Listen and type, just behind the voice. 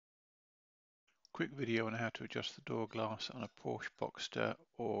Quick video on how to adjust the door glass on a Porsche Boxster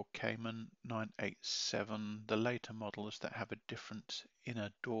or Cayman 987, the later models that have a different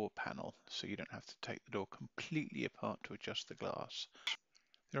inner door panel, so you don't have to take the door completely apart to adjust the glass.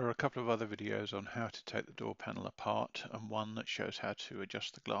 There are a couple of other videos on how to take the door panel apart and one that shows how to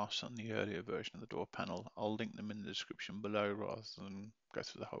adjust the glass on the earlier version of the door panel. I'll link them in the description below rather than go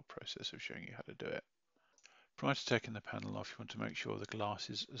through the whole process of showing you how to do it. Prior to taking the panel off, you want to make sure the glass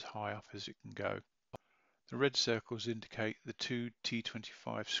is as high up as it can go. The red circles indicate the two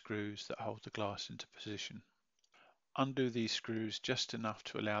T25 screws that hold the glass into position. Undo these screws just enough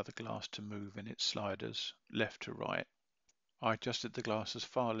to allow the glass to move in its sliders, left to right. I adjusted the glass as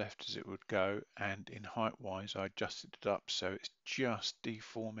far left as it would go, and in height wise I adjusted it up so it's just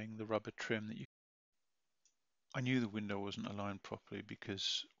deforming the rubber trim that you. I knew the window wasn't aligned properly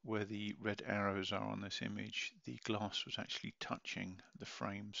because where the red arrows are on this image, the glass was actually touching the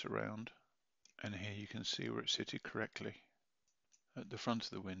frame surround. And here you can see where it's seated correctly. At the front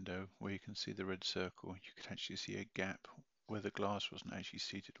of the window, where you can see the red circle, you can actually see a gap where the glass wasn't actually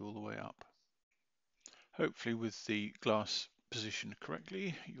seated all the way up. Hopefully with the glass positioned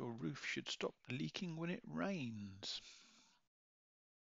correctly, your roof should stop leaking when it rains.